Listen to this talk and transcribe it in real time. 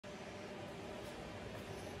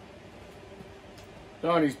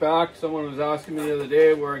Donny's back. Someone was asking me the other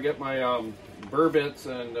day where I get my burr bits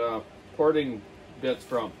and porting bits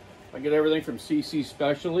from. I get everything from CC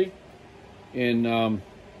Specialty in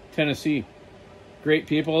Tennessee. Great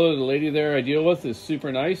people. The lady there I deal with is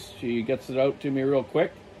super nice. She gets it out to me real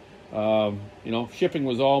quick. You know, shipping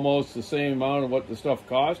was almost the same amount of what the stuff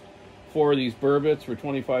cost. 4 of these burr bits for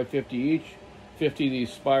 $25.50 each. 50 of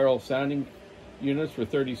these spiral sanding units for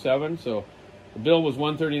 $37. So the bill was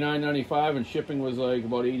 $139.95 and shipping was like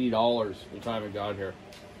about $80 the time it got here.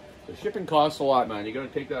 So shipping costs a lot, man. You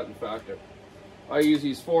got to take that in factor. I use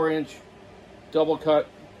these 4-inch double cut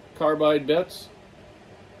carbide bits,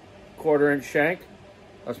 1/4-inch shank.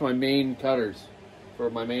 That's my main cutters for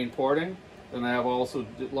my main porting. Then I have also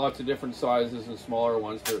lots of different sizes and smaller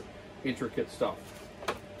ones for intricate stuff.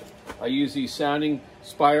 I use these sanding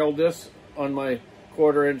spiral discs on my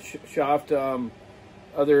 1/4-inch shaft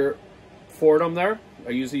other Fordham there.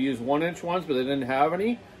 I usually use 1-inch ones, but they didn't have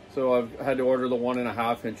any, so I've had to order the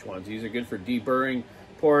 1.5-inch ones. These are good for deburring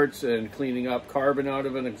ports and cleaning up carbon out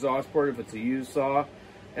of an exhaust port if it's a used saw,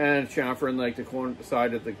 and chamfering like the corner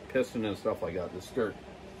side of the piston and stuff like that, the skirt.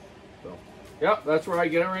 So yeah, that's where I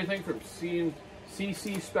get everything from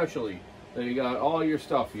CC Specialty. So you got all your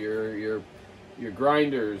stuff, your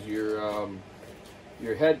grinders, your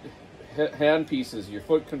hand pieces, your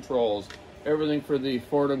foot controls, everything for the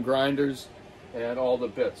Fordham grinders and all the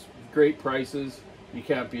bits. Great prices. You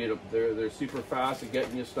can't beat them. They're super fast at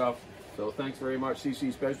getting you stuff. So thanks very much,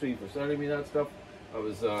 CC Specialty, for sending me that stuff. I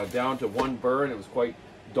was down to 1 burr and it was quite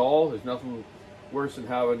dull. There's nothing worse than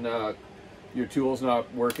having your tools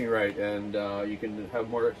not working right, and you can have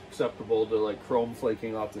more acceptable to like chrome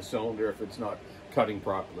flaking off the cylinder if it's not cutting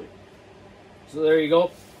properly. So there you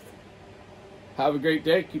go. Have a great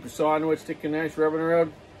day. Keep your saw on wood, stick and knife rubbing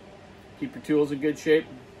around. Keep your tools in good shape.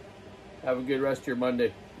 Have a good rest of your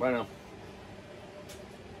Monday. Bye now.